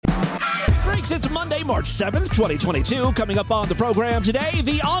It's Monday, March 7th, 2022. Coming up on the program today,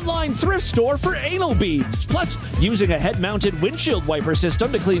 the online thrift store for anal beads. Plus, using a head-mounted windshield wiper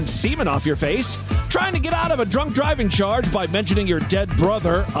system to clean semen off your face. Trying to get out of a drunk driving charge by mentioning your dead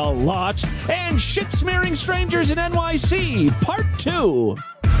brother a lot. And shit-smearing strangers in NYC, Part 2.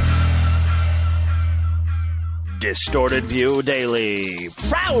 Distorted View Daily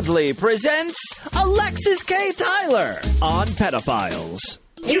proudly presents Alexis K. Tyler on pedophiles.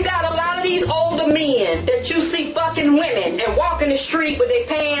 You got a lot of these older men that you see fucking women and walking the street with their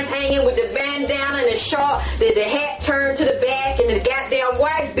pants hanging, with the bandana and the short, the hat turned to the back and the goddamn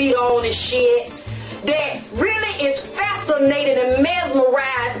wife beat on and shit, that really is fascinated and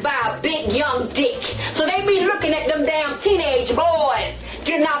mesmerized by a big young dick. So they be looking at them damn teenage boys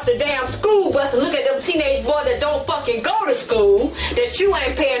getting off the damn school bus and look at them teenage boys that don't fucking go to school, that you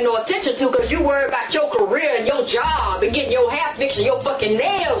ain't paying no attention to because you worry about your career and your job and getting your hair fixed and your fucking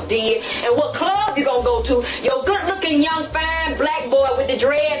nails did and what club you gonna go to. Your good looking young fine black boy with the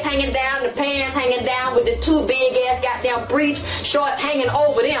dreads hanging down, the pants hanging down, with the two big ass goddamn briefs, shorts hanging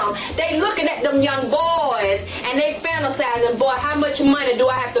over them. They looking at them young boys and they fantasizing, boy, how much money do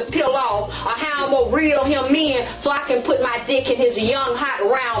I have to peel off or how I'm gonna reel him in so I can put my dick in his young hot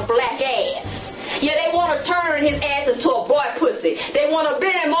round black ass. Yeah, they want to turn his ass into a boy pussy. They want to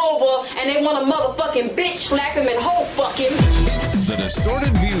bend him over and they want to motherfucking bitch slap him and hoe fuck him. It's the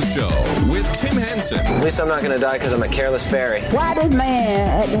Distorted View Show with Tim Henson. At least I'm not going to die because I'm a careless fairy. Why does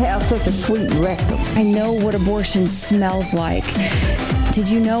man have such a sweet rectum? I know what abortion smells like. Did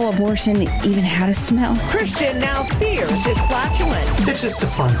you know abortion even had a smell? Christian now fears his flatulence. It's just a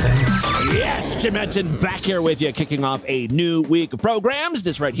fun thing. Yes, Tim Henson back here with you, kicking off a new week of programs.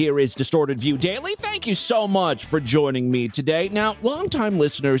 This right here is Distorted View Daily. Thank you so much for joining me today. Now, longtime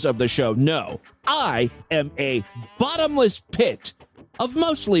listeners of the show know I am a bottomless pit of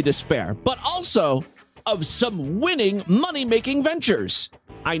mostly despair, but also of some winning money-making ventures.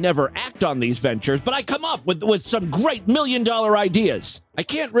 I never act on these ventures, but I come up with some great million-dollar ideas. I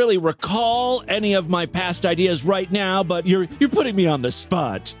can't really recall any of my past ideas right now, but you're putting me on the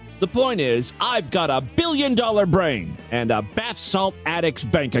spot. The point is, I've got a billion-dollar brain and a bath salt addict's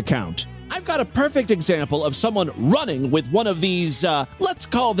bank account. I've got a perfect example of someone running with one of these, let's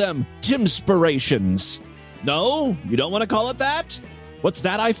call them Timspirations. No, you don't want to call it that? What's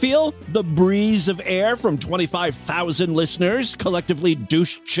that I feel? The breeze of air from 25,000 listeners, collectively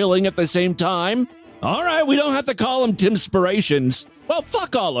douche-chilling at the same time? All right, we don't have to call them Timspirations. Well,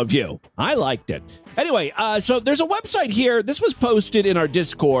 fuck all of you. I liked it. Anyway, so there's a website here. This was posted in our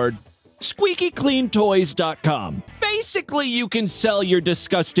Discord, squeakycleantoys.com. Basically, you can sell your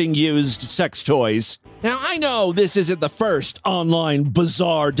disgusting used sex toys. Now, I know this isn't the first online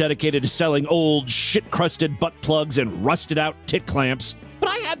bazaar dedicated to selling old, shit-crusted butt plugs and rusted-out tit clamps, but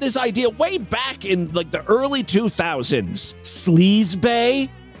I had this idea way back in, the early 2000s. Sleazebay?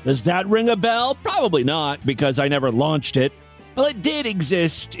 Does that ring a bell? Probably not, because I never launched it. Well, it did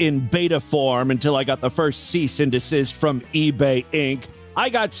exist in beta form until I got the first cease and desist from eBay Inc. I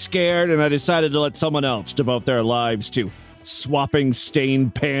got scared, and I decided to let someone else devote their lives to swapping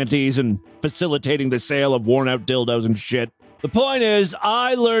stained panties and facilitating the sale of worn-out dildos and shit. The point is,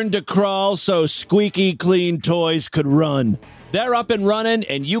 I learned to crawl so Squeaky Clean Toys could run. They're up and running,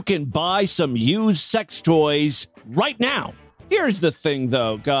 and you can buy some used sex toys right now. Here's the thing,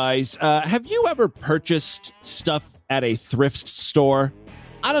 though, guys. Have you ever purchased stuff at a thrift store?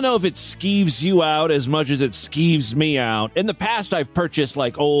 I don't know if it skeeves you out as much as it skeeves me out. In the past, I've purchased,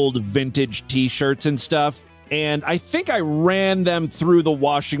 old vintage t-shirts and stuff. And I think I ran them through the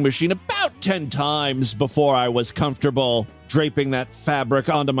washing machine about 10 times before I was comfortable draping that fabric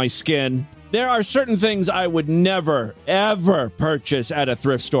onto my skin. There are certain things I would never, ever purchase at a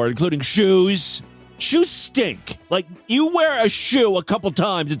thrift store, including shoes. Shoes stink. You wear a shoe a couple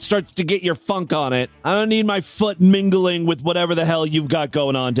times, it starts to get your funk on it. I don't need my foot mingling with whatever the hell you've got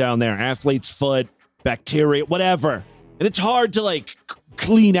going on down there. Athlete's foot, bacteria, whatever. And it's hard to,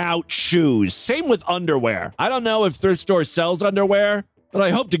 clean out shoes. Same with underwear. I don't know if thrift store sells underwear, but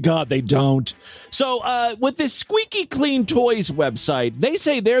I hope to God they don't. So with this Squeaky Clean Toys website, they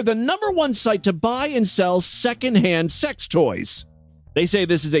say they're the #1 site to buy and sell secondhand sex toys. They say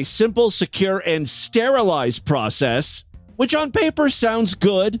this is a simple, secure, and sterilized process, which on paper sounds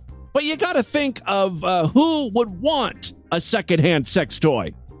good, but you gotta think of who would want a secondhand sex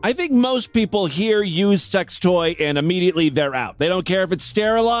toy. I think most people hear used sex toy and immediately they're out. They don't care if it's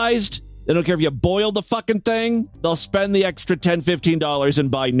sterilized. They don't care if you boil the fucking thing. They'll spend the extra $10, $15 and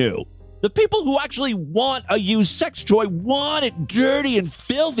buy new. The people who actually want a used sex toy want it dirty and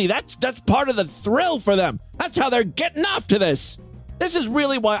filthy. That's part of the thrill for them. That's how they're getting off to this. This is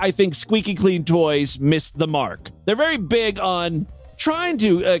really why I think Squeaky Clean Toys missed the mark. They're very big on trying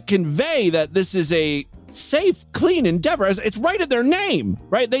to convey that this is a safe, clean endeavor. It's right in their name,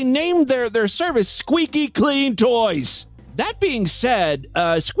 right? They named their service Squeaky Clean Toys. That being said,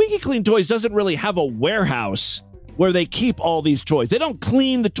 Squeaky Clean Toys doesn't really have a warehouse where they keep all these toys. They don't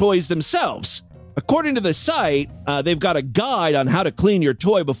clean the toys themselves. According to the site, they've got a guide on how to clean your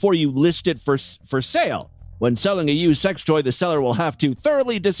toy before you list it for sale. When selling a used sex toy, the seller will have to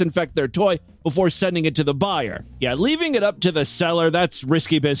thoroughly disinfect their toy before sending it to the buyer. Yeah, leaving it up to the seller, that's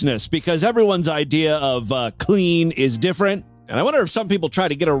risky business because everyone's idea of clean is different. And I wonder if some people try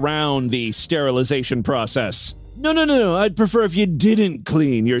to get around the sterilization process. No. I'd prefer if you didn't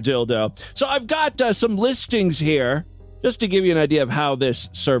clean your dildo. So I've got some listings here just to give you an idea of how this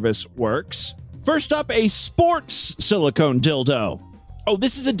service works. First up, a sports silicone dildo. Oh,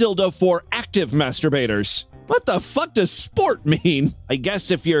 this is a dildo for active masturbators. What the fuck does sport mean? I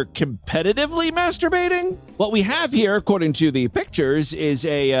guess if you're competitively masturbating? What we have here, according to the pictures, is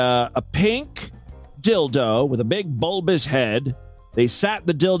a pink dildo with a big bulbous head. They sat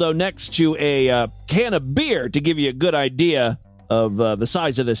the dildo next to a can of beer to give you a good idea of the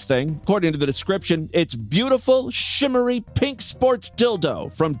size of this thing. According to the description, it's beautiful, shimmery pink sports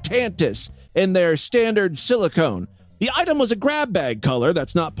dildo from Tantus in their standard silicone. The item was a grab bag color.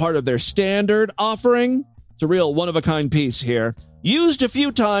 That's not part of their standard offering. It's a real one-of-a-kind piece here. Used a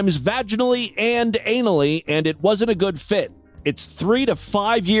few times vaginally and anally, and it wasn't a good fit. It's 3 to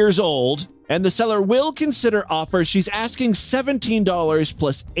 5 years old, and the seller will consider offers. She's asking $17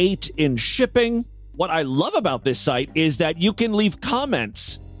 plus $8 in shipping. What I love about this site is that you can leave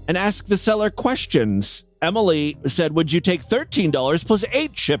comments and ask the seller questions. Emily said, would you take $13 plus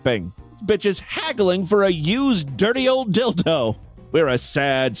 $8 shipping? This bitch is haggling for a used dirty old dildo. We're a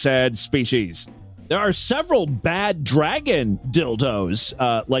sad, sad species. There are several bad dragon dildos,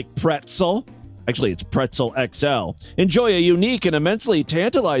 like Pretzel. Actually, it's Pretzel XL. Enjoy a unique and immensely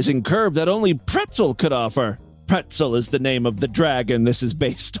tantalizing curve that only Pretzel could offer. Pretzel is the name of the dragon this is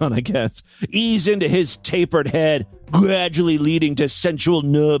based on, I guess. Ease into his tapered head, gradually leading to sensual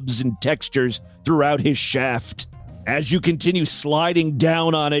nubs and textures throughout his shaft. As you continue sliding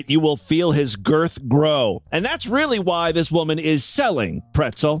down on it, you will feel his girth grow. And that's really why this woman is selling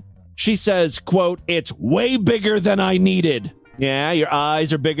Pretzel. She says, quote, it's way bigger than I needed. Yeah, your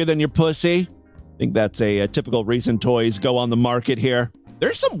eyes are bigger than your pussy. I think that's a typical reason toys go on the market here.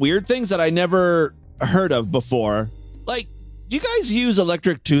 There's some weird things that I never heard of before. Like, do you guys use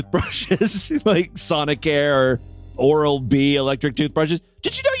electric toothbrushes? Like Sonicare or Oral-B electric toothbrushes?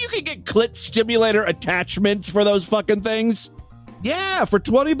 Did you know you can get clit stimulator attachments for those fucking things? Yeah, for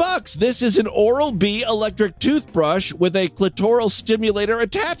 $20. This is an Oral-B electric toothbrush with a clitoral stimulator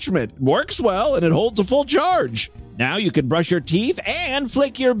attachment. Works well, and it holds a full charge. Now you can brush your teeth and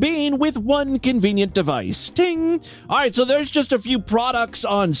flick your bean with one convenient device. Ting! All right, so there's just a few products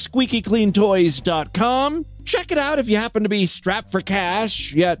on squeakycleantoys.com. Check it out if you happen to be strapped for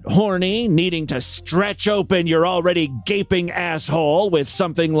cash, yet horny, needing to stretch open your already gaping asshole with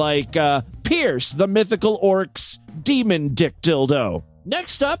something like Pierce the Mythical Orc's Demon Dick Dildo.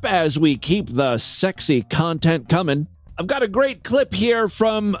 Next up, as we keep the sexy content coming, I've got a great clip here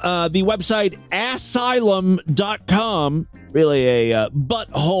from the website asylum.com, really a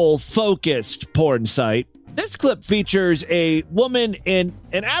butthole-focused porn site. This clip features a woman in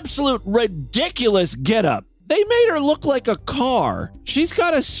an absolute ridiculous getup. They made her look like a car. She's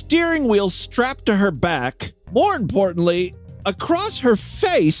got a steering wheel strapped to her back. More importantly, across her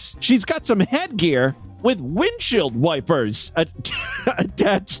face, she's got some headgear with windshield wipers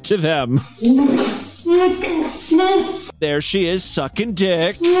attached to them. There she is, sucking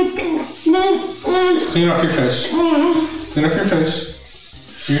dick. Clean off your face. Clean off your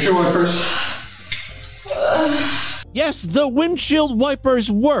face. Use your wipers. Yes, the windshield wipers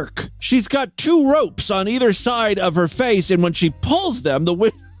work. She's got two ropes on either side of her face, and when she pulls them,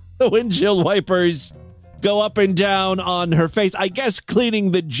 the windshield wipers go up and down on her face, I guess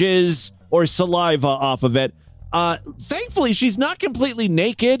cleaning the jizz or saliva off of it. Thankfully, she's not completely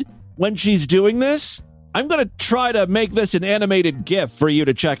naked when she's doing this. I'm going to try to make this an animated GIF for you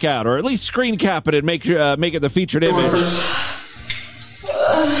to check out, or at least screen cap it and make it the featured image.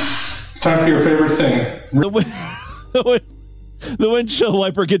 Time for your favorite thing. The windshield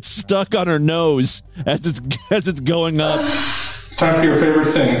wiper gets stuck on her nose as it's going up. Time for your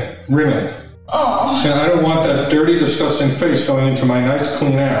favorite thing. Rimming. Oh. And I don't want that dirty, disgusting face going into my nice,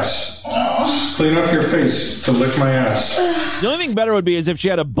 clean ass. Oh. Clean off your face to lick my ass. The only thing better would be is if she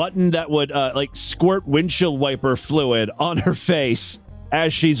had a button that would like squirt windshield wiper fluid on her face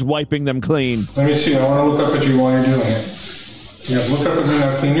as she's wiping them clean. Let me see. I want to look up at you while you're doing it. Yeah, look up at me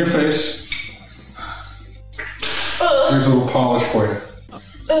now. Clean your face. Here's a little polish for you.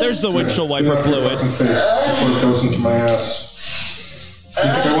 There's the windshield wiper fluid. Face before it goes into my ass. You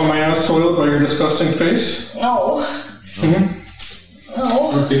think I want my ass soiled by your disgusting face? No. Mm-hmm.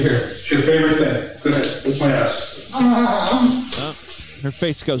 No. Okay, here. It's your favorite thing. Go ahead. With my ass. Her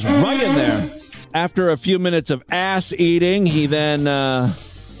face goes right in there. After a few minutes of ass eating, he then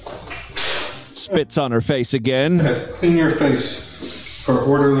spits on her face again. Go ahead. Clean your face for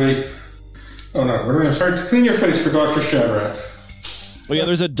orderly... Oh, no. I'm sorry. Clean your face for Dr. Shadrach. Well, yeah,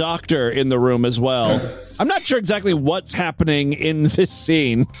 there's a doctor in the room as well. I'm not sure exactly what's happening in this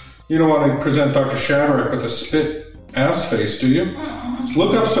scene. You don't want to present Dr. Shadrach with a spit ass face, do you?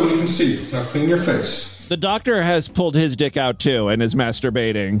 Look up so we can see. Now clean your face. The doctor has pulled his dick out too and is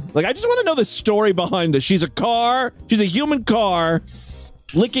masturbating. Like, I just want to know the story behind this. She's a human car,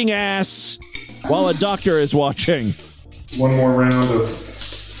 licking ass while a doctor is watching. One more round of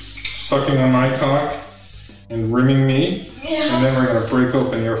sucking on my cock and rimming me, and then we're going to break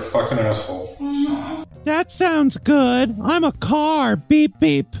open your fucking asshole. That sounds good. I'm a car. Beep,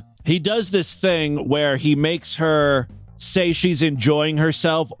 beep. He does this thing where he makes her say she's enjoying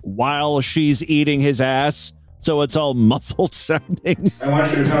herself while she's eating his ass, so it's all muffled sounding. I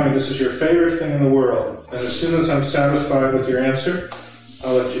want you to tell me this is your favorite thing in the world, and as soon as I'm satisfied with your answer,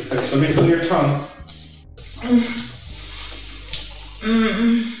 I'll let you finish. Let me feel your tongue.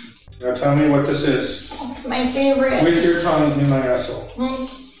 Now tell me what this is. It's my favorite. With your tongue in my asshole.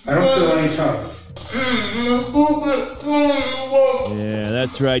 I don't feel any tongue. Yeah,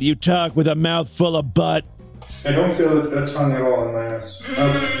 that's right. You talk with a mouth full of butt. I don't feel a tongue at all in my ass.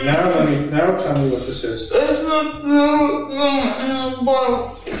 Okay, now tell me what this is.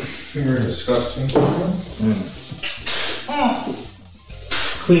 You're disgusting.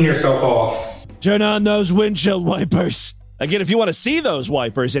 Clean yourself off. Turn on those windshield wipers. Again, if you want to see those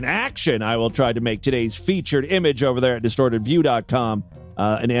wipers in action, I will try to make today's featured image over there at distortedview.com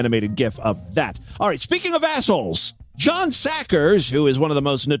an animated GIF of that. All right, speaking of assholes, John Sackers, who is one of the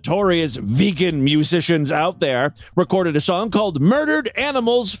most notorious vegan musicians out there, recorded a song called Murdered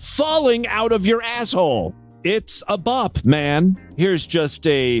Animals Falling Out of Your Asshole. It's a bop, man. Here's just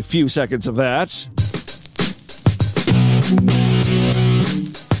a few seconds of that.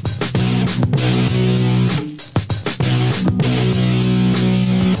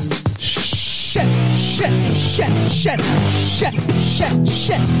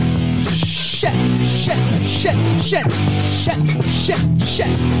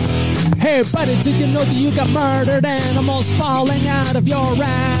 Shit. Hey buddy, did you know that you got murdered animals falling out of your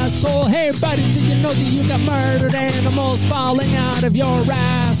asshole? Hey buddy, did you know that you got murdered animals falling out of your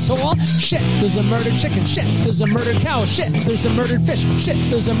asshole? Shit, there's a murdered chicken. Shit, there's a murdered cow. Shit, there's a murdered fish. Shit,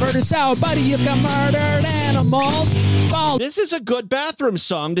 there's a murdered sow. Buddy, you got murdered animals falling. This is a good bathroom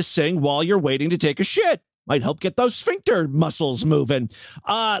song to sing while you're waiting to take a shit. Might help get those sphincter muscles moving.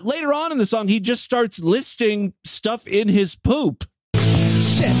 Later on in the song, he just starts listing stuff in his poop.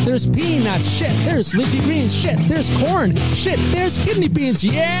 Shit, there's peanuts. Shit, there's leafy greens. Shit, there's corn. Shit, there's kidney beans.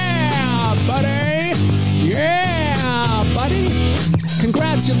 Yeah, buddy. Yeah, buddy.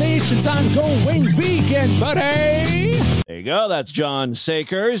 Congratulations on going vegan, buddy. There you go. That's John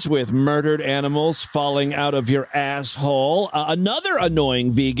Sackers with Murdered Animals Falling Out of Your Asshole. Another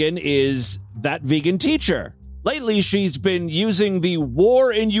annoying vegan is that vegan teacher. Lately, she's been using the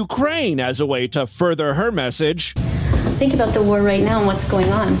war in Ukraine as a way to further her message. Think about the war right now and what's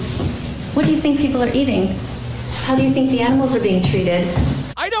going on. What do you think people are eating? How do you think the animals are being treated?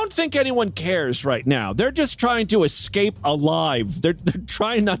 I don't think anyone cares right now. They're just trying to escape alive. They're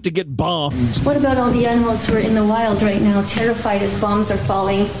trying not to get bombed. What about all the animals who are in the wild right now, terrified as bombs are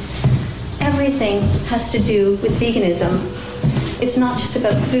falling? Everything has to do with veganism. It's not just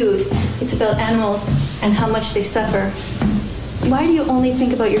about food. It's about animals and how much they suffer. Why do you only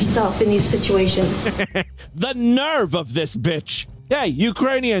think about yourself in these situations? The nerve of this bitch. Hey,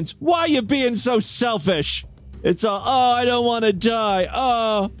 Ukrainians, why are you being so selfish? It's I don't want to die.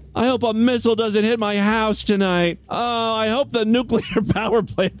 Oh, I hope a missile doesn't hit my house tonight. Oh, I hope the nuclear power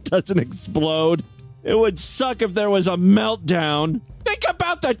plant doesn't explode. It would suck if there was a meltdown. Think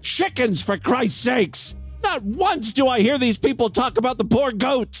about the chickens, for Christ's sakes. Not once do I hear these people talk about the poor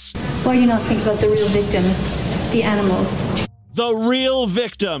goats. Why do you not think about the real victims, the animals? The real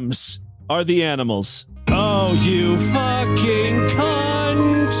victims are the animals. Oh, you fucking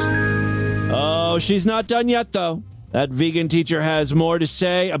cunt. Oh, she's not done yet, though. That vegan teacher has more to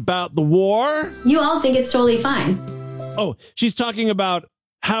say about the war. You all think it's totally fine. Oh, she's talking about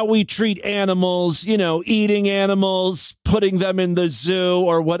how we treat animals, eating animals, putting them in the zoo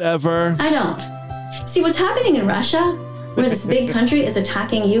or whatever. I don't. See, what's happening in Russia, where this big country is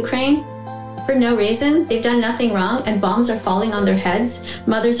attacking Ukraine for no reason. They've done nothing wrong, and bombs are falling on their heads.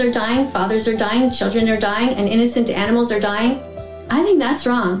 Mothers are dying, fathers are dying, children are dying, and innocent animals are dying. I think that's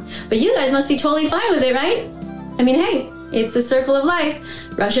wrong. But you guys must be totally fine with it, right? I mean, hey, it's the circle of life.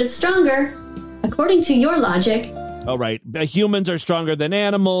 Russia's stronger. According to your logic. All right. Humans are stronger than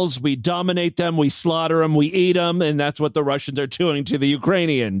animals. We dominate them. We slaughter them. We eat them. And that's what the Russians are doing to the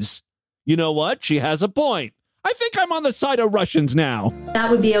Ukrainians. You know what? She has a point. I think I'm on the side of Russians now.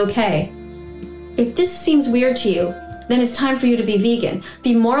 That would be okay. If this seems weird to you, then it's time for you to be vegan.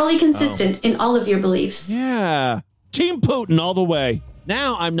 Be morally consistent in all of your beliefs. Yeah. Team Putin all the way.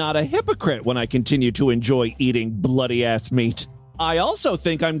 Now I'm not a hypocrite when I continue to enjoy eating bloody-ass meat. I also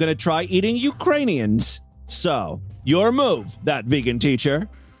think I'm going to try eating Ukrainians. So, your move, that vegan teacher.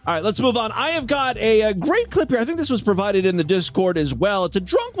 All right, let's move on. I have got a great clip here. I think this was provided in the Discord as well. It's a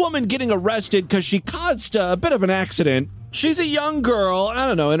drunk woman getting arrested because she caused a bit of an accident. She's a young girl, I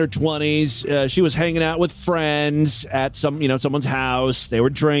don't know, in her 20s. She was hanging out with friends at someone's house. They were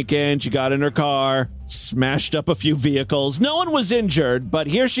drinking. She got in her car, smashed up a few vehicles. No one was injured, but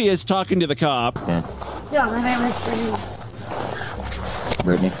here she is talking to the cop. Yeah, my name is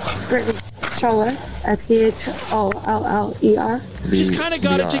Brittany. Brittany. Charlotte. Scheller. She's kind of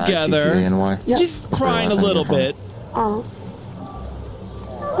got it together. Yep. She's crying a little bit.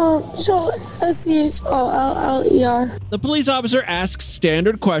 Charlotte. Scheller. The police officer asks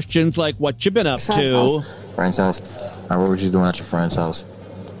standard questions like, what you been up to? Friend's house. What were you doing at your friend's house?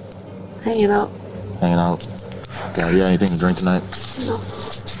 Hanging out. Okay, you got anything to drink tonight? No.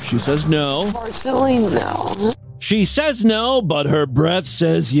 She says no. Unfortunately, no. She says no, but her breath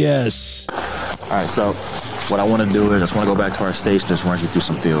says yes. All right, so what I want to do is I just want to go back to our station, just run you through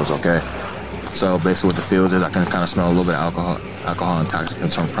some fields, okay? So basically what the fields is, I can kind of smell a little bit of alcohol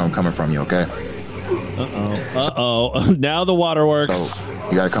intoxicants coming from you, okay? Uh-oh. Now the waterworks. So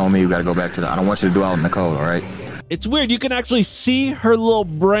you got to come with me. You got to go back to I don't want you to do out in the cold, all right? It's weird. You can actually see her little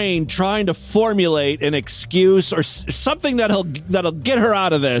brain trying to formulate an excuse or something that'll get her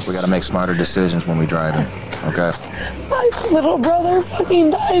out of this. We got to make smarter decisions when we drive in, okay? My little brother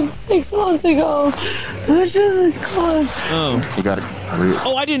fucking died 6 months ago. Which is gone. Oh. You got it.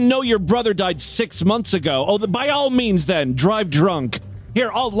 Oh, I didn't know your brother died 6 months ago. Oh, by all means then, drive drunk.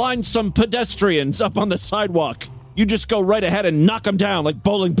 Here, I'll line some pedestrians up on the sidewalk. You just go right ahead and knock them down like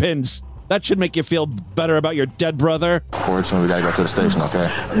bowling pins. That should make you feel better about your dead brother. Fortunately, we gotta go to the station, okay?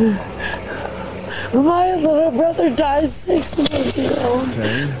 My little brother died 6 months ago.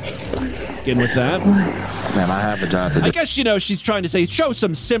 Okay. In with that. Man, I have a job to do. I guess, she's trying to say, show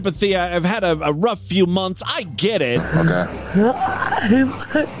some sympathy. I've had a rough few months. I get it. Okay.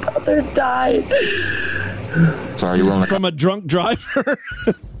 My brother died. So are you willing to from a drunk driver?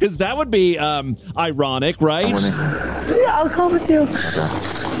 Because that would be ironic, right? Yeah, I'll come with you.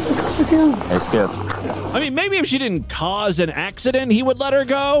 Okay. Hey, Skip. I mean, maybe if she didn't cause an accident, he would let her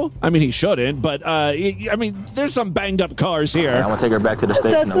go. I mean, he shouldn't, but there's some banged up cars here. I'm gonna take her back to the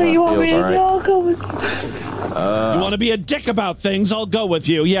station. That's what you want me to do. I'll go with you. You want to be a dick about things? I'll go with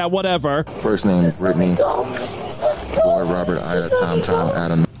you. Yeah, whatever. First name Brittany. Boy Robert, Ida, Tom,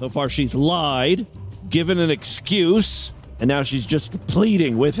 Adam. So far, she's lied, given an excuse, and now she's just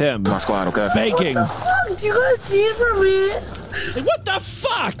pleading with him. My squad, okay? Begging. What the fuck do you guys need from me? What the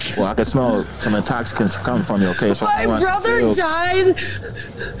fuck? Well, I can smell some intoxicants coming from you, okay? So my brother died.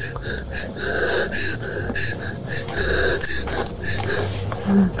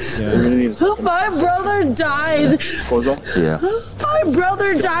 My brother died. Yeah. My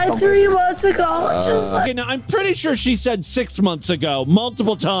brother died 3 months ago. Okay, now I'm pretty sure she said 6 months ago,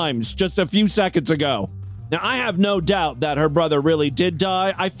 multiple times, just a few seconds ago. Now, I have no doubt that her brother really did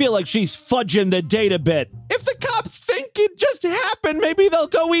die. I feel like she's fudging the date a bit. If the cops think it just happened, maybe they'll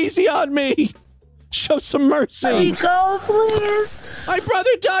go easy on me. Show some mercy. Let me go, please. My brother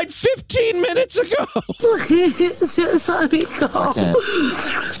died 15 minutes ago. Please, just let me go. My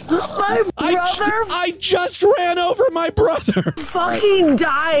brother... I just ran over my brother. Fucking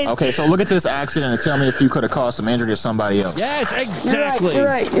died. Okay, so look at this accident and tell me if you could have caused some injury to somebody else. Yes, exactly. You're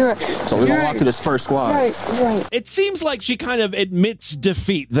right. So we're going to walk to this first squad. Right. It seems like she kind of admits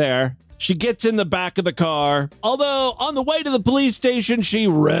defeat there. She gets in the back of the car. Although, on the way to the police station, she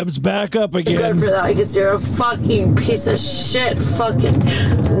revs back up again. Good for that, because you're a fucking piece of shit, fucking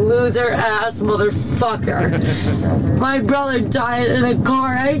loser-ass motherfucker. My brother died in a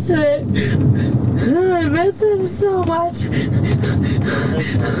car accident. I miss him so much.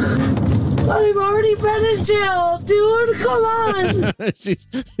 I've already been in jail, dude. Come on. She's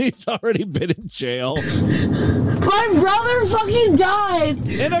already been in jail. My brother fucking died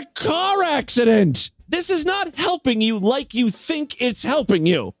in a car accident. This is not helping you like you think it's helping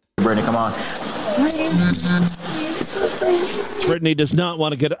you. Brittany, come on. Brittany does not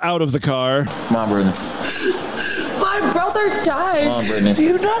want to get out of the car. Come on, Brittany. My brother died. Come on, Brittany. Do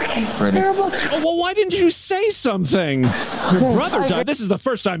you not care about... Oh, well, why didn't you say something? Your brother died. This is the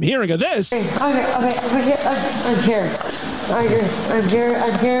first I'm hearing of this. Okay, I'm here. I'm here.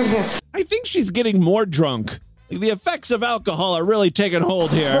 I think she's getting more drunk. The effects of alcohol are really taking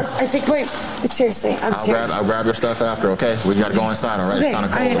hold here. I think, wait, seriously, I'll grab your stuff after, okay? We gotta go inside, all right? Okay, It's kind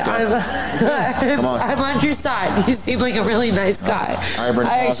of cold, okay? Come on. I'm on your side. You seem like a really nice guy. All right, Brittany,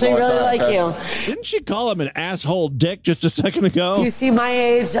 I actually really like you. Didn't she call him an asshole dick just a second ago? You see my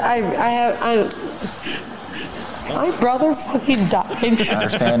age, my brother fucking died. I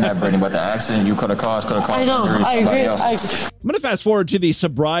understand that, Brittany, but the accident you could have caused I know, I agree. I'm going to fast forward to the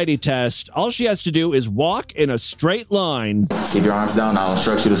sobriety test. All she has to do is walk in a straight line. Keep your arms down. I'll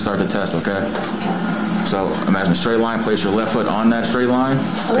instruct you to start the test, okay? So imagine a straight line. Place your left foot on that straight line.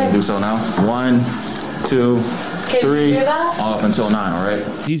 Okay. Can you do so now? 1, 2, 3, all up until 9, all right?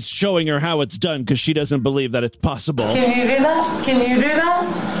 He's showing her how it's done because she doesn't believe that it's possible. Can you do that? Can you do that?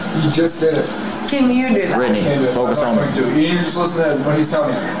 You just did it. Can you do that? Brittany, focus on me. You just listen to what he's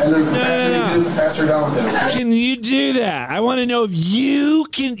telling you. And then the faster you do, the faster down with it. Okay? Can you do that? I want to know if you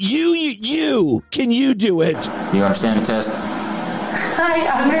can. Can you do it? You understand the test? I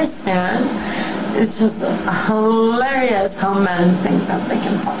understand. It's just hilarious how men think that they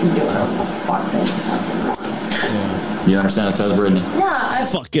can fucking do whatever the fuck they fucking want. You understand the test, Brittany? Yeah, I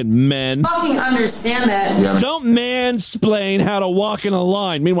fucking men. fucking understand it. Don't mansplain how to walk in a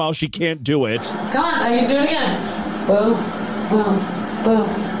line. Meanwhile, she can't do it. Come on, I can do it again. Boom, boom, boom,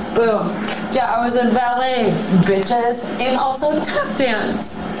 boom. Yeah, I was in ballet, bitches, and also tap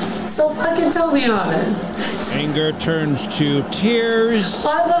dance. So fucking tell me about it. Anger turns to tears.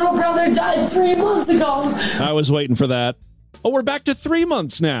 My little brother died 3 months ago. I was waiting for that. Oh, we're back to 3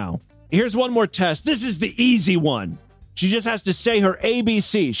 months now. Here's one more test. This is the easy one. She just has to say her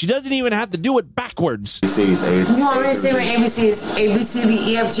ABC. She doesn't even have to do it backwards. You want me to say my ABCs? A, B, C,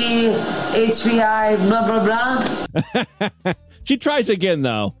 D, E, F, G, H, B, I, blah, blah, blah. She tries again,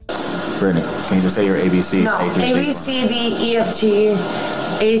 though. Brittany, can you just say your ABC? No, A, B, C, D, E, F, G,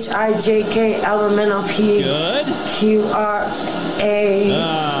 H, I, J, K, L, M, N, O, P, Good. Q, R, A,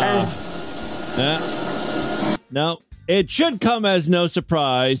 S. No. It should come as no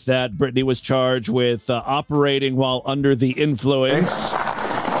surprise that Brittany was charged with operating while under the influence.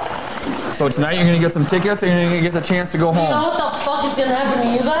 So tonight you're going to get some tickets and you're going to get the chance to go home. You know what the fuck is going to happen to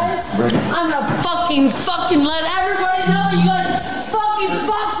you guys? I'm going to fucking let everybody know you guys fucking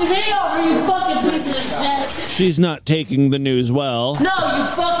fucked me over, you fucking piece of shit. She's not taking the news well. No, you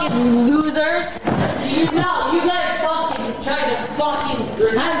fucking losers. You know, you guys fucking tried to fucking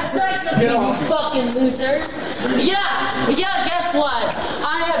have sex with me, you fucking losers. Yeah, guess what?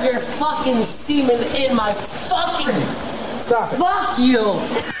 I have your fucking semen in my fucking... Stop it. Fuck you.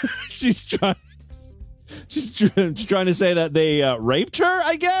 She's trying to say that they raped her,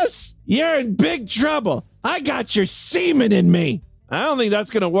 I guess? You're in big trouble. I got your semen in me. I don't think that's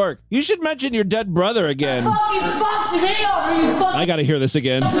going to work. You should mention your dead brother again. Fucking fucked me over, you fucking... I got to hear this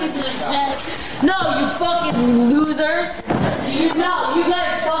again. Piece of shit. No, you fucking losers. You know, you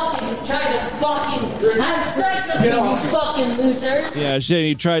guys fucking tried to fucking have sex with me, you fucking losers. Yeah,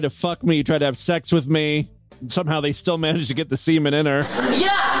 you tried to fuck me, you tried to have sex with me. And somehow they still managed to get the semen in her.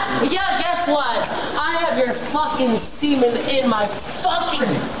 Yeah, guess what? I have your fucking semen in my fucking...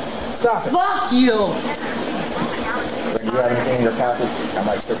 Stop it. Fuck you. Do you have anything in your pockets? I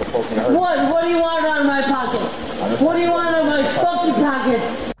might stick a poke in her. What do you want out of my pockets? What do you want out of my fucking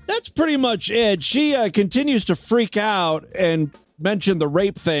pockets? That's pretty much it. She continues to freak out and mention the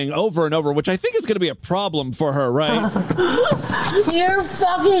rape thing over and over, which I think is going to be a problem for her, right? Your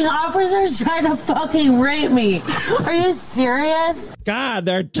fucking officers trying to fucking rape me. Are you serious? God,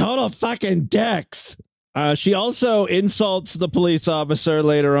 they're total fucking dicks. She also insults the police officer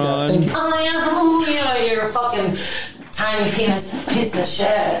later on. Oh, yeah, you're a fucking tiny penis piece of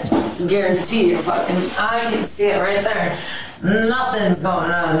shit. Guarantee you're fucking... I can see it right there. Nothing's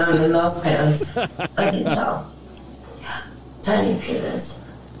going on under those pants. I can tell. Yeah, tiny penis.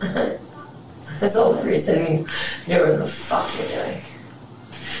 That's the only reason you're doing the fuck you're doing.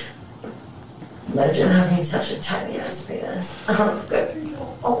 Imagine having such a tiny ass penis. Oh, good for you.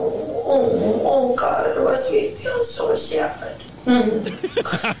 Oh, God, it must be feel so sad.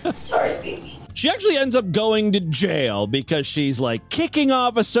 Sorry, baby. She actually ends up going to jail because she's like kicking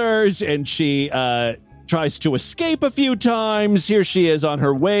officers and she tries to escape a few times. Here she is on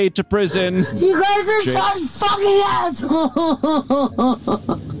her way to prison. You guys are such fucking assholes.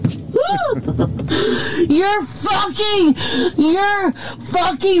 Your fucking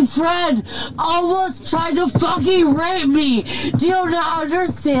friend almost tried to fucking rape me. Do you not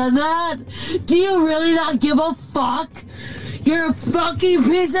understand that? Do you really not give a fuck? You're a fucking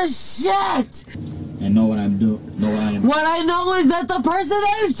piece of shit. And know what I'm doing. What I know is that the person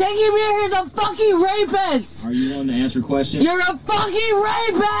that is taking me here is a fucking rapist. Are you willing to answer questions? You're a fucking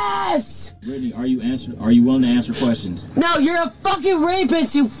rapist. Brittany, are you willing to answer questions? No, you're a fucking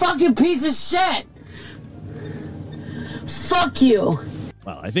rapist, you fucking piece of shit. Fuck you.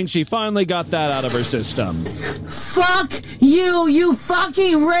 Well, I think she finally got that out of her system. Fuck you, you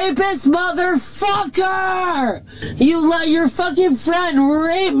fucking rapist motherfucker! You let your fucking friend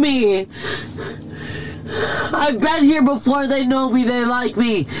rape me! I've been here before, they know me, they like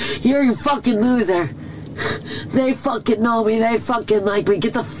me. You're a fucking loser. They fucking know me, they fucking like me.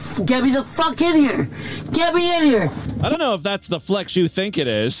 Get me the fuck in here! Get me in here! I don't know if that's the flex you think it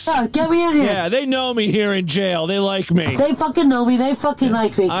is. Oh, get me in here! Yeah, they know me here in jail. They like me. They fucking know me, they fucking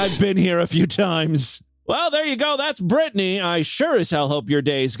like me. I've been here a few times. Well, there you go. That's Brittany. I sure as hell hope your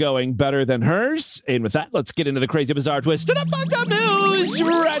day's going better than hers. And with that, let's get into the crazy, bizarre twist to the fucked up news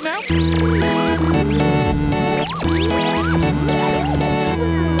right now.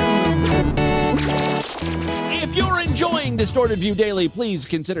 If you're enjoying Distorted View Daily, please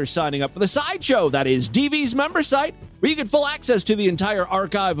consider signing up for the Sideshow. That is DV's member site, where you get full access to the entire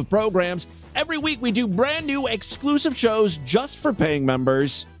archive of programs. Every week, we do brand new exclusive shows just for paying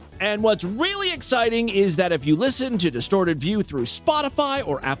members. And what's really exciting is that if you listen to Distorted View through Spotify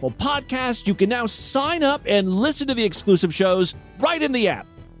or Apple Podcasts, you can now sign up and listen to the exclusive shows right in the app.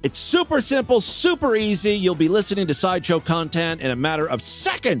 It's super simple, super easy. You'll be listening to Sideshow content in a matter of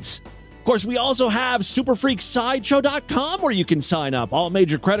seconds. Of course, we also have superfreaksideshow.com where you can sign up. All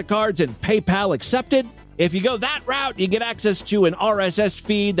major credit cards and PayPal accepted. If you go that route, you get access to an RSS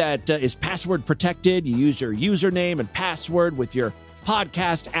feed that is password protected. You use your username and password with your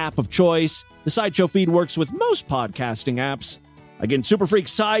podcast app of choice. The Sideshow feed works with most podcasting apps. Again,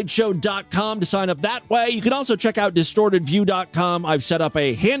 superfreaksideshow.com to sign up that way. You can also check out distortedview.com. I've set up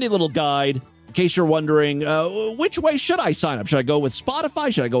a handy little guide in case you're wondering, which way should I sign up? Should I go with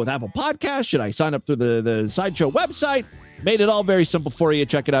Spotify? Should I go with Apple Podcasts? Should I sign up through the Sideshow website? Made it all very simple for you.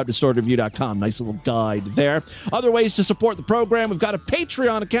 Check it out, distortedview.com. Nice little guide there. Other ways to support the program. We've got a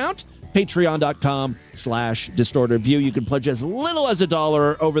Patreon account. Patreon.com/DistortedView. You can pledge as little as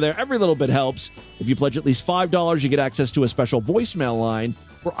 $1 over there. Every little bit helps. If you pledge at least $5, you get access to a special voicemail line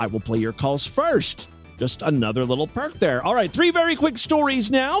where I will play your calls first. Just another little perk there. All right, 3 very quick stories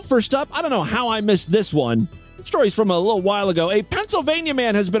now. First up, I don't know how I missed this one. The story's from a little while ago. A Pennsylvania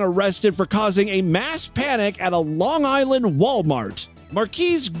man has been arrested for causing a mass panic at a Long Island Walmart.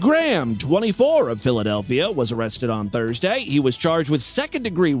 Marquise Graham, 24, of Philadelphia, was arrested on Thursday. He was charged with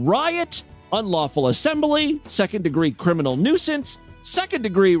second-degree riot, unlawful assembly, second-degree criminal nuisance,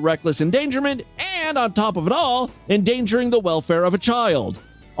 second-degree reckless endangerment, and on top of it all, endangering the welfare of a child.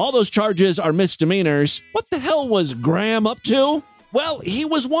 All those charges are misdemeanors. What the hell was Graham up to? Well, he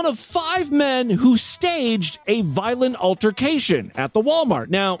was one of 5 men who staged a violent altercation at the Walmart.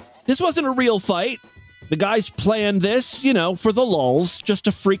 Now, this wasn't a real fight. The guys planned this, for the lulz, just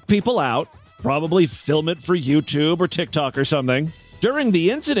to freak people out. Probably film it for YouTube or TikTok or something. During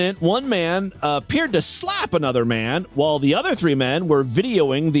the incident, one man appeared to slap another man, while the other 3 men were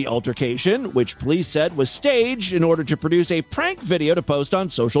videoing the altercation, which police said was staged in order to produce a prank video to post on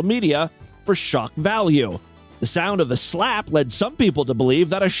social media for shock value. The sound of the slap led some people to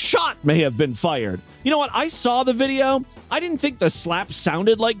believe that a shot may have been fired. You know what? I saw the video. I didn't think the slap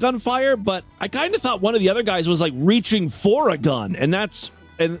sounded like gunfire, but I kind of thought one of the other guys was like reaching for a gun, and that's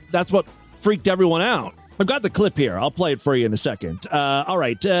what freaked everyone out. I've got the clip here. I'll play it for you in a second. All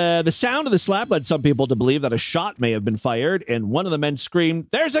right. The sound of the slap led some people to believe that a shot may have been fired, and one of the men screamed,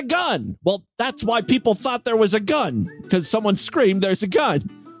 "There's a gun!" Well, that's why people thought there was a gun, because someone screamed, "There's a gun."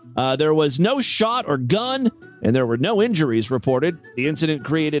 There was no shot or gun, and there were no injuries reported. The incident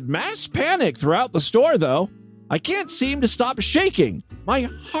created mass panic throughout the store, though. "I can't seem to stop shaking. My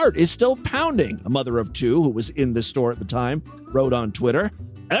heart is still pounding," a mother of 2 who was in the store at the time wrote on Twitter.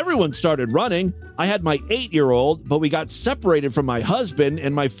 "Everyone started running. I had my 8-year-old, but we got separated from my husband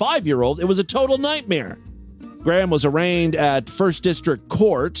and my 5-year-old. It was a total nightmare." Graham was arraigned at 1st District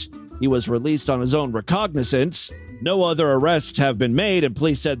Court. He was released on his own recognizance. No other arrests have been made, and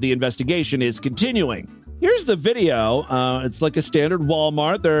police said the investigation is continuing. Here's the video. It's like a standard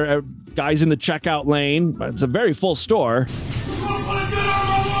Walmart. There are guys in the checkout lane. It's a very full store.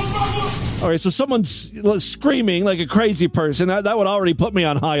 All right, so someone's screaming like a crazy person. That would already put me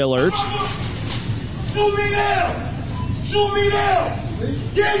on high alert. Shoot me now! Shoot me now!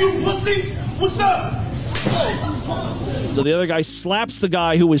 Yeah, you pussy. What's up? So the other guy slaps the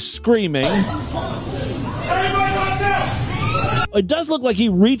guy who was screaming. Everybody watch out! It does look like he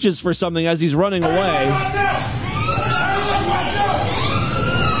reaches for something as he's running away.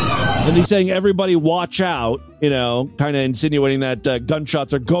 And he's saying, everybody watch out, you know, kind of insinuating that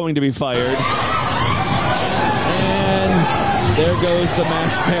gunshots are going to be fired. And there goes the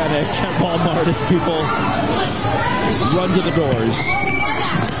mass panic at Walmart as people run to the doors.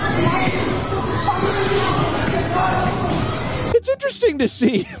 It's interesting to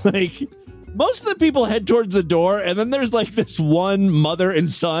see, like, most of the people head towards the door, and then there's like this one mother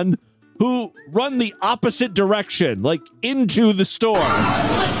and son who run the opposite direction, like into the store.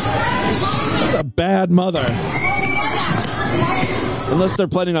 That's a bad mother. Unless they're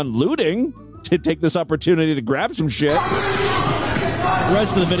planning on looting to take this opportunity to grab some shit. The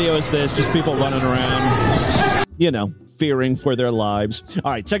rest of the video is this, just people running around, you know, fearing for their lives.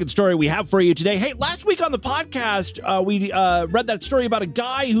 All right, second story we have for you today. Hey, last week on the podcast, we read that story about a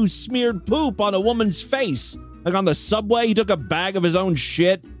guy who smeared poop on a woman's face. Like on the subway, he took a bag of his own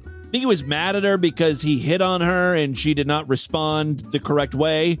shit. I think he was mad at her because he hit on her and she did not respond the correct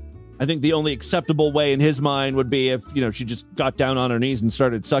way. I think the only acceptable way in his mind would be if, you know, she just got down on her knees and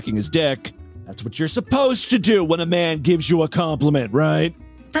started sucking his dick. That's what you're supposed to do when a man gives you a compliment, right?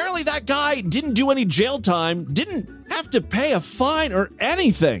 Apparently that guy didn't do any jail time, didn't have to pay a fine or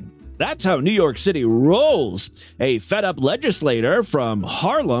anything. That's how New York City rolls. A fed-up legislator from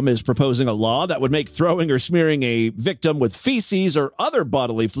Harlem is proposing a law that would make throwing or smearing a victim with feces or other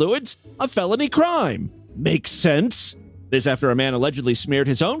bodily fluids a felony crime. Makes sense. This after a man allegedly smeared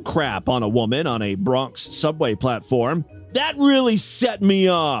his own crap on a woman on a Bronx subway platform. That really set me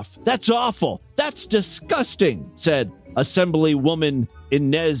off. That's awful. That's disgusting, said Assemblywoman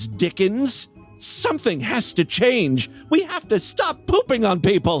Inez Dickens. Something has to change. We have to stop pooping on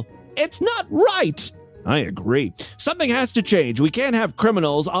people. It's not right. I agree. Something has to change. We can't have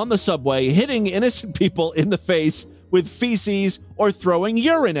criminals on the subway hitting innocent people in the face with feces or throwing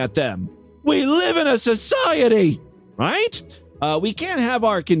urine at them. We live in a society, right? We can't have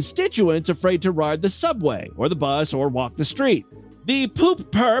our constituents afraid to ride the subway or the bus or walk the street. The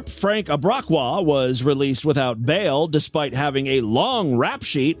poop perp, Frank Abrakwa, was released without bail despite having a long rap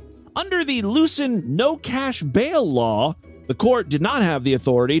sheet. Under the loosened no-cash bail law, the court did not have the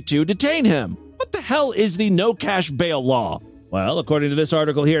authority to detain him. What the hell is the no-cash bail law? Well, according to this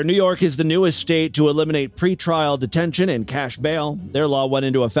article here, New York is the newest state to eliminate pretrial detention and cash bail. Their law went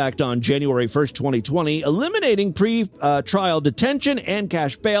into effect on January 1st, 2020, eliminating pre-trial detention and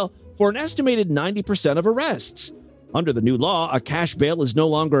cash bail for an estimated 90% of arrests. Under the new law, a cash bail is no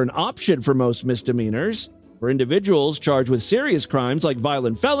longer an option for most misdemeanors. For individuals charged with serious crimes like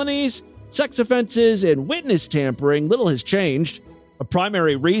violent felonies, sex offenses, and witness tampering, little has changed. A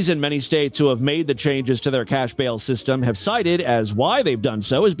primary reason many states who have made the changes to their cash bail system have cited as why they've done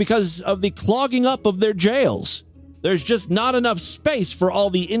so is because of the clogging up of their jails. There's just not enough space for all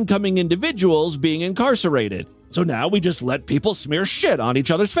the incoming individuals being incarcerated. So now we just let people smear shit on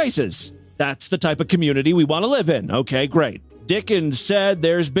each other's faces. That's the type of community we want to live in. Okay, great. Dickens said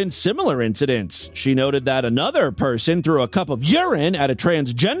there's been similar incidents. She noted that another person threw a cup of urine at a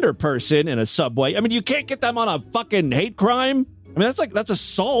transgender person in a subway. I mean, you can't get them on a fucking hate crime. I mean, that's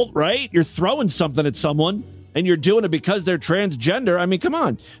assault, right? You're throwing something at someone and you're doing it because they're transgender. I mean, come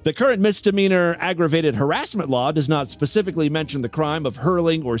on. The current misdemeanor aggravated harassment law does not specifically mention the crime of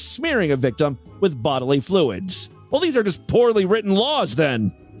hurling or smearing a victim with bodily fluids. Well, these are just poorly written laws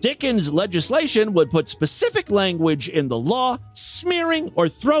then. Dickens' legislation would put specific language in the law, smearing or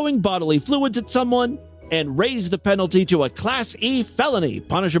throwing bodily fluids at someone, and raise the penalty to a Class E felony,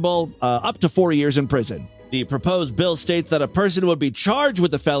 punishable up to 4 years in prison. The proposed bill states that a person would be charged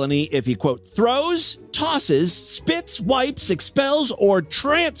with a felony if he, quote, throws, tosses, spits, wipes, expels, or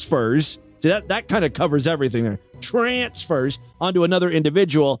transfers. See, that kind of covers everything there. Transfers onto another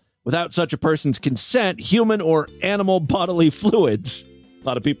individual without such a person's consent, human or animal bodily fluids. A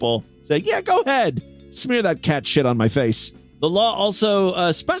lot of people say, yeah, go ahead. Smear that cat shit on my face. The law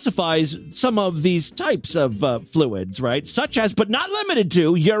also specifies some of these types of fluids, right? Such as, but not limited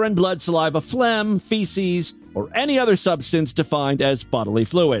to, urine, blood, saliva, phlegm, feces, or any other substance defined as bodily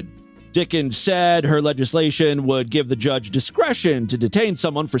fluid. Dickens said her legislation would give the judge discretion to detain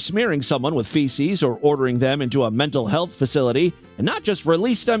someone for smearing someone with feces or ordering them into a mental health facility and not just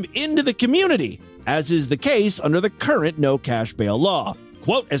release them into the community, as is the case under the current no cash bail law.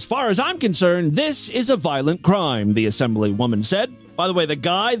 Quote, as far as I'm concerned, this is a violent crime, the Assemblywoman said. By the way, the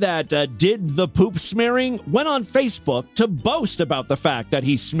guy that did the poop smearing went on Facebook to boast about the fact that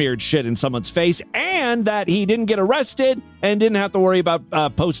he smeared shit in someone's face and that he didn't get arrested and didn't have to worry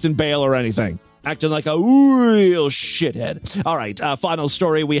about posting bail or anything. Acting like a real shithead. All right, final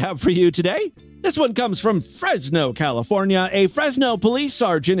story we have for you today. This one comes from Fresno, California. A Fresno police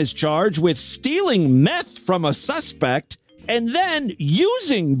sergeant is charged with stealing meth from a suspect and then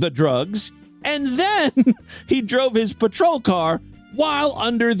using the drugs, and then he drove his patrol car while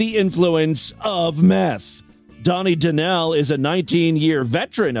under the influence of meth. Donnie Donnell is a 19-year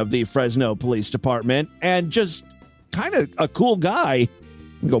veteran of the Fresno Police Department and just kind of a cool guy.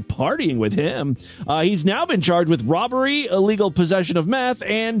 Go partying with him. He's now been charged with robbery, illegal possession of meth,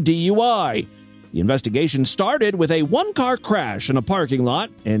 and DUI. The investigation started with a one-car crash in a parking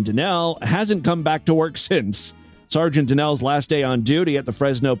lot, and Donnell hasn't come back to work since. Sergeant Donnell's last day on duty at the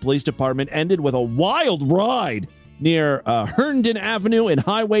Fresno Police Department ended with a wild ride near Herndon Avenue and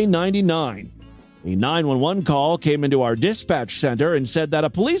Highway 99. A 911 call came into our dispatch center and said that a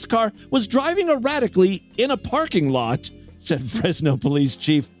police car was driving erratically in a parking lot, said Fresno Police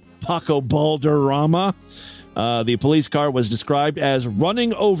Chief Paco Balderrama. The police car was described as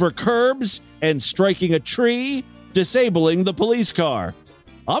running over curbs and striking a tree, disabling the police car.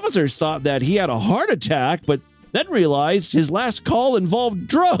 Officers thought that he had a heart attack, but then realized his last call involved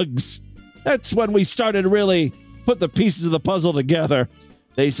drugs. That's when we started to really put the pieces of the puzzle together.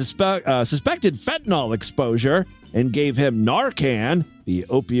 They suspected fentanyl exposure and gave him Narcan, the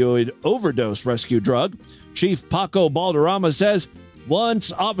opioid overdose rescue drug. Chief Paco Balderrama says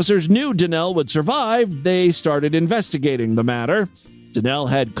once officers knew Donnell would survive, they started investigating the matter. Donnell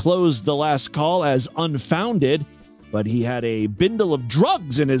had closed the last call as unfounded, but he had a bindle of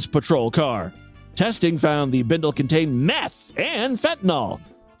drugs in his patrol car. Testing found the bindle contained meth and fentanyl.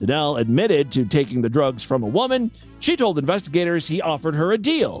 Donnell admitted to taking the drugs from a woman. She told investigators he offered her a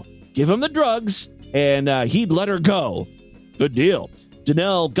deal. Give him the drugs, and he'd let her go. Good deal.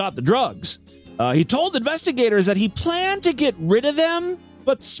 Donnell got the drugs. He told investigators that he planned to get rid of them,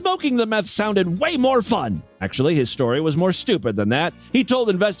 but smoking the meth sounded way more fun. Actually, his story was more stupid than that. He told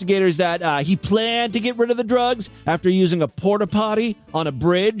investigators that he planned to get rid of the drugs after using a porta potty on a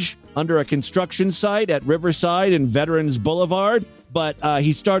bridge under a construction site at Riverside and Veterans Boulevard, but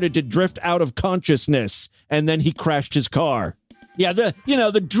he started to drift out of consciousness, and then he crashed his car. Yeah,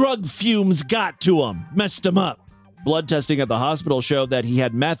 the drug fumes got to him, messed him up. Blood testing at the hospital showed that he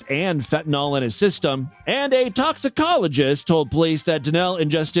had meth and fentanyl in his system, and a toxicologist told police that Donnell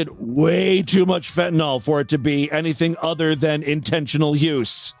ingested way too much fentanyl for it to be anything other than intentional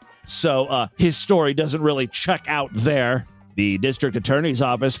use. So his story doesn't really check out there. The district attorney's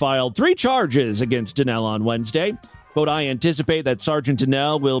office filed 3 charges against Donnell on Wednesday. Quote, I anticipate that Sergeant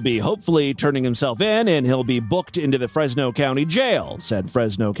Donnell will be hopefully turning himself in and he'll be booked into the Fresno County Jail, said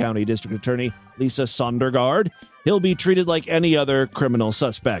Fresno County District Attorney Lisa Sondergaard. He'll be treated like any other criminal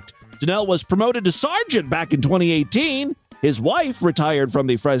suspect. Donnell was promoted to sergeant back in 2018. His wife retired from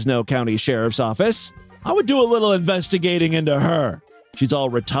the Fresno County Sheriff's Office. I would do a little investigating into her. She's all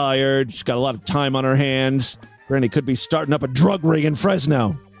retired. She's got a lot of time on her hands. Granny could be starting up a drug ring in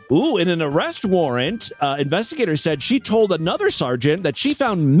Fresno. Ooh, in an arrest warrant, investigators said she told another sergeant that she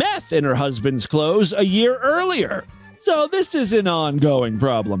found meth in her husband's clothes a year earlier. So this is an ongoing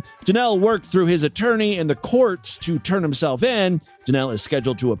problem. Donnell worked through his attorney in the courts to turn himself in. Donnell is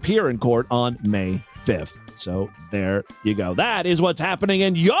scheduled to appear in court on May 5th. So there you go. That is what's happening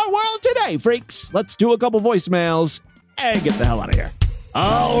in your world today, freaks. Let's do a couple voicemails and get the hell out of here.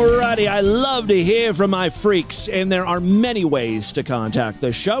 Alrighty, I love to hear from my freaks, and there are many ways to contact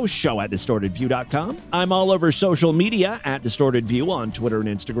the show at distortedview.com. I'm all over social media at DistortedView on Twitter and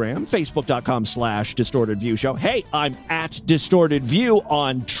Instagram, facebook.com/DistortedViewShow. Hey, I'm at DistortedView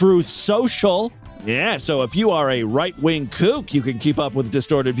on Truth Social. Yeah, so if you are a right-wing kook, you can keep up with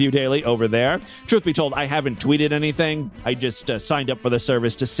Distorted View Daily over there. Truth be told, I haven't tweeted anything. I just signed up for the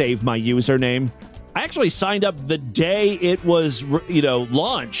service to save my username. I actually signed up the day it was,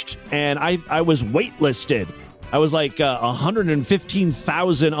 launched, and I was waitlisted. I was like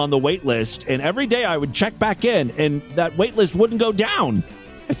 115,000 on the wait list, and every day I would check back in, and that wait list wouldn't go down.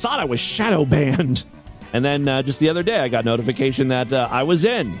 I thought I was shadow banned. And then just the other day, I got notification that I was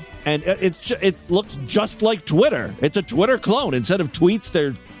in, and it looks just like Twitter. It's a Twitter clone. Instead of tweets,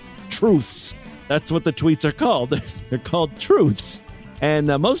 they're truths. That's what the tweets are called. They're called truths. And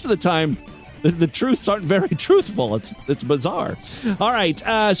most of the time, the truths aren't very truthful. It's bizarre. All right.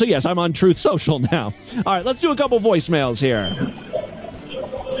 So, yes, I'm on Truth Social now. All right. Let's do a couple voicemails here.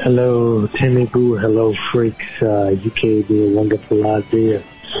 Hello, Timmy Boo. Hello, freaks. You gave me a wonderful idea.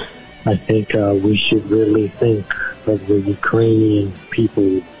 I think we should really think of the Ukrainian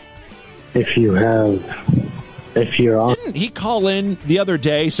people. If you're Didn't he call in the other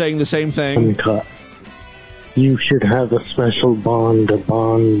day saying the same thing? uncut, you should have a special bond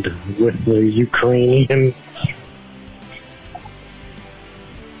with the Ukrainians.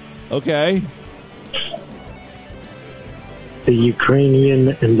 Okay. The Ukrainian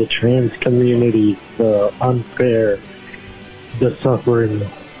and the trans community, the unfair, the suffering,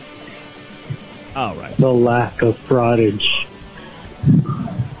 all right, the lack of fraudage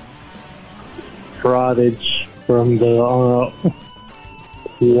from the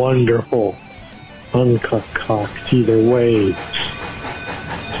wonderful uncut cocks either way.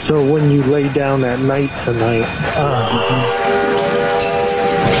 So when you lay down at night tonight,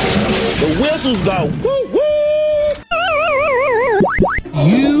 The whistles go woo woo.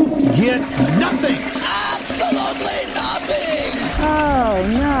 You get nothing. Absolutely nothing. Oh,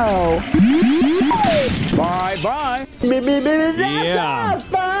 no. Bye-bye. Yeah.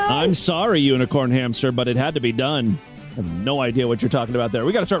 I'm sorry, Unicorn Hamster, but it had to be done. I have no idea what you're talking about there.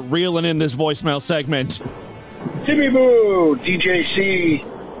 We got to start reeling in this voicemail segment. Timmy Boo,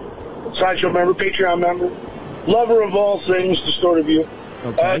 DJC, Sideshow member, Patreon member, lover of all things, Distorted View.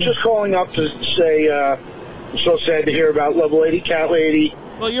 Okay. Just calling up to say I'm so sad to hear about Love Lady, Cat Lady.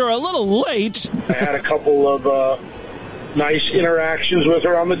 Well, you're a little late. I had a couple of nice interactions with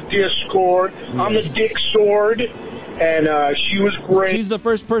her on the Discord, on the Dick Sword, and she was great. She's the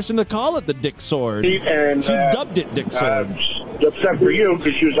first person to call it the Dick Sword. And she dubbed it Dick Sword. Upset for you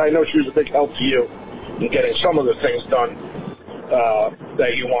because I know she was a big help to you in getting some of the things done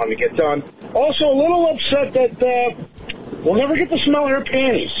that you wanted to get done. Also, a little upset that we'll never get to smell her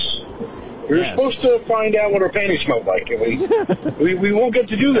panties. We were supposed to find out what her panties smelled like, and we won't get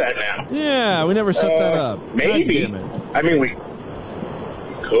to do that now. Yeah, we never set that up. Maybe. God damn it. I mean, we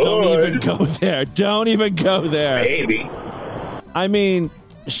could. Don't even go there. Don't even go there. Maybe. I mean,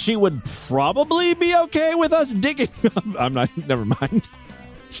 she would probably be okay with us digging up. I'm not. Never mind.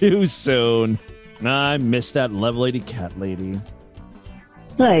 Too soon. I missed that Love Lady, Cat Lady.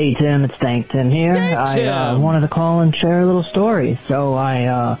 Hey, Tim, it's Dankton here. I wanted to call and share a little story. So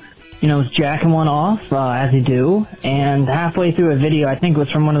I, was jacking one off, as you do, and halfway through a video, I think it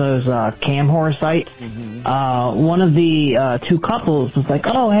was from one of those cam horror sites, one of the two couples was like,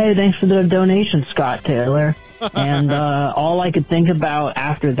 oh, hey, thanks for the donation, Scott Taylor. And all I could think about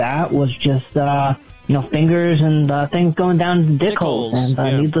after that was just, fingers and things going down the dick holes.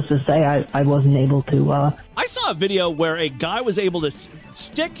 And needless to say, I wasn't able to... I saw a video where a guy was able to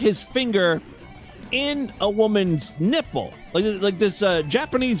stick his finger in a woman's nipple. Like this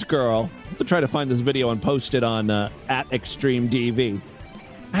Japanese girl. I have to try to find this video and post it on at Extreme DV.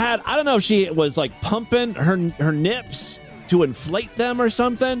 I don't know if she was like pumping her nips to inflate them or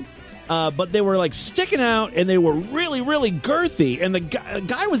something. But they were like sticking out and they were really, really girthy. And the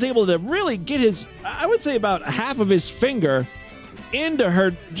guy was able to really get his, I would say about half of his finger into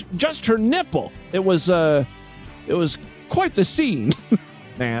her, just her nipple. It was quite the scene,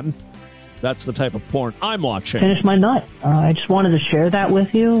 man. That's the type of porn I'm watching. Finish my nut. I just wanted to share that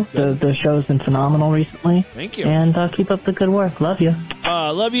with you. The show's been phenomenal recently. Thank you. And keep up the good work. Love you.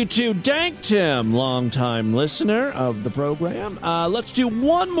 Love you too, Dank Tim, longtime listener of the program. Let's do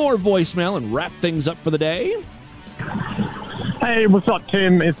one more voicemail and wrap things up for the day. Hey, what's up,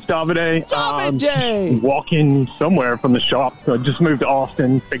 Tim? It's Davide. Davide! Walking somewhere from the shop. So I just moved to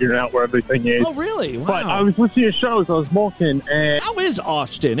Austin, figuring out where everything is. Oh, really? Wow. But I was listening to shows. I was walking, and... How is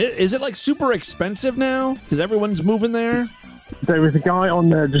Austin? Is it, like, super expensive now? Because everyone's moving there? There was a guy on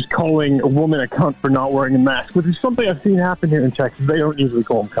there just calling a woman a cunt for not wearing a mask, which is something I've seen happen here in Texas. They don't usually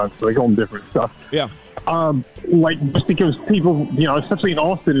call them cunts, so they call them different stuff. Yeah. Just because people, especially in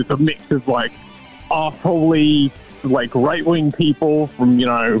Austin, it's a mix of, awfully... right-wing people from,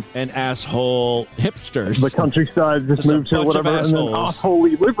 and asshole hipsters. The countryside just moved to whatever, and then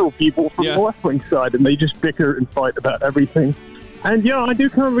assholey liberal people from the left-wing side, and they just bicker and fight about everything. And, I do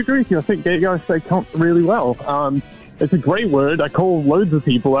kind of agree with you. I think gay guys say cunt really well. It's a great word. I call loads of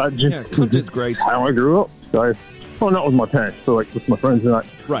people out. Cunt is great. How I grew up. So, well, not with my parents, so with my friends and that.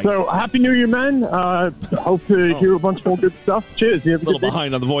 Right. So, Happy New Year, man. Hope to hear a bunch more good stuff. Cheers. You have a little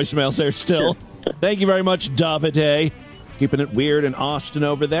behind on the voicemails there still. Cheers. Thank you very much, Davide. Keeping it weird in Austin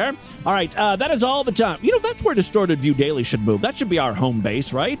over there. All right, that is all the time. That's where Distorted View Daily should move. That should be our home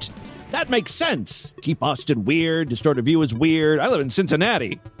base, right? That makes sense. Keep Austin weird. Distorted View is weird. I live in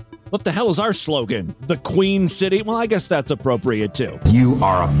Cincinnati. What the hell is our slogan? The Queen City? Well, I guess that's appropriate, too. You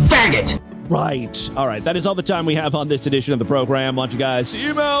are a faggot! Right. All right, that is all the time we have on this edition of the program. Why don't you guys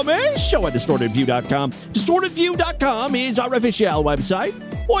email me? Show at DistortedView.com. DistortedView.com is our official website.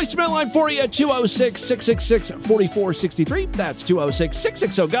 Voicemail line for you, 206-666-4463. That's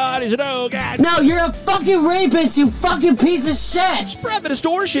 206-660-GOD. Is it God? No, you're a fucking rapist, you fucking piece of shit. Spread the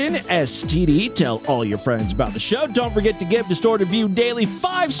distortion, STD. Tell all your friends about the show. Don't forget to give Distorted View Daily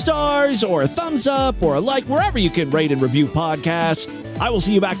 5 stars or a thumbs up or a like wherever you can rate and review podcasts. I will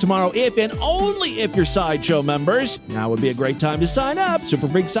see you back tomorrow if and only if you're Sideshow members. Now would be a great time to sign up,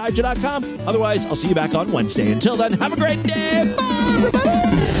 superfreaksideshow.com. Otherwise, I'll see you back on Wednesday. Until then, have a great day. Bye, everybody.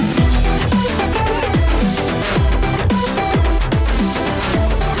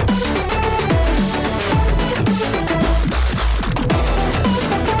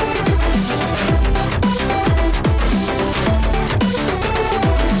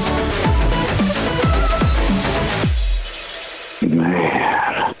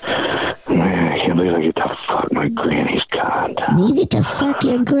 Man, I can't believe I get to fuck my granny's cunt. You get to fuck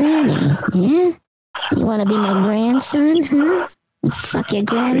your granny, yeah? You want to be my grandson, huh? And fuck your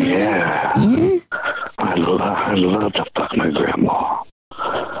grandma? Yeah. I love to fuck my grandma.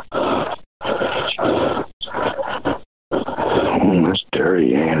 That's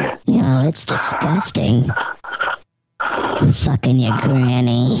dirty, ain't it? Oh, it's disgusting. Fucking your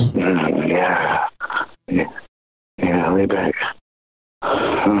granny. Yeah, lay back.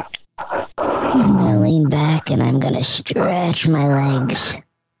 I'm gonna lean back and I'm gonna stretch my legs.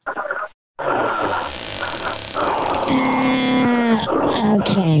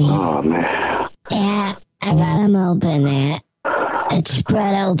 Okay. Oh, man. Yeah, I got them open there. It's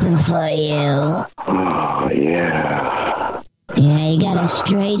spread open for you. Oh, yeah. Yeah, you got a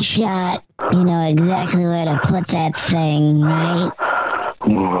straight shot. You know exactly where to put that thing, right?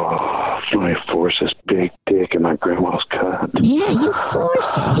 Oh, my force this big dick in my grandma's cut. Yeah, you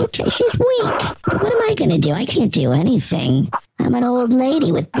force it. She's weak. What am I gonna do? I can't do anything. I'm an old lady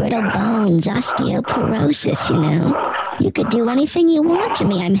with brittle bones, osteoporosis, you know. You could do anything you want to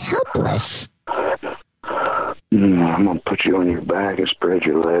me. I'm helpless. I'm gonna put you on your back and spread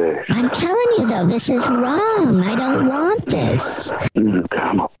your legs. I'm telling you, though, this is wrong. I don't want this. I'm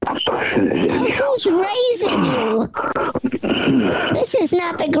pushing it in. Who's raising you? This is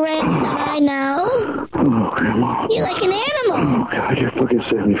not the grandson I know. Oh, Grandma. You're like an animal. Oh, God, your fucking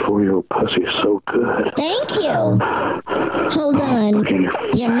 74-year-old pussy is so good. Thank you. Hold on.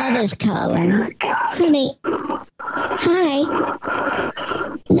 Your mother's calling. Honey. Hi.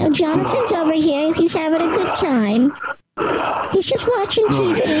 No, Jonathan's over here. He's having a good time. He's just watching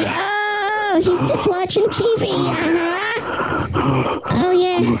TV. Oh, he's just watching TV. Oh,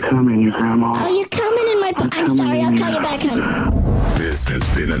 yeah. I'm coming, you Grandma. Oh, you're coming in my... I'm sorry, I'll call you back, hon. This has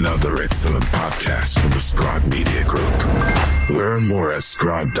been another excellent podcast from the Scribe Media Group. Learn more at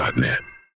scribe.net.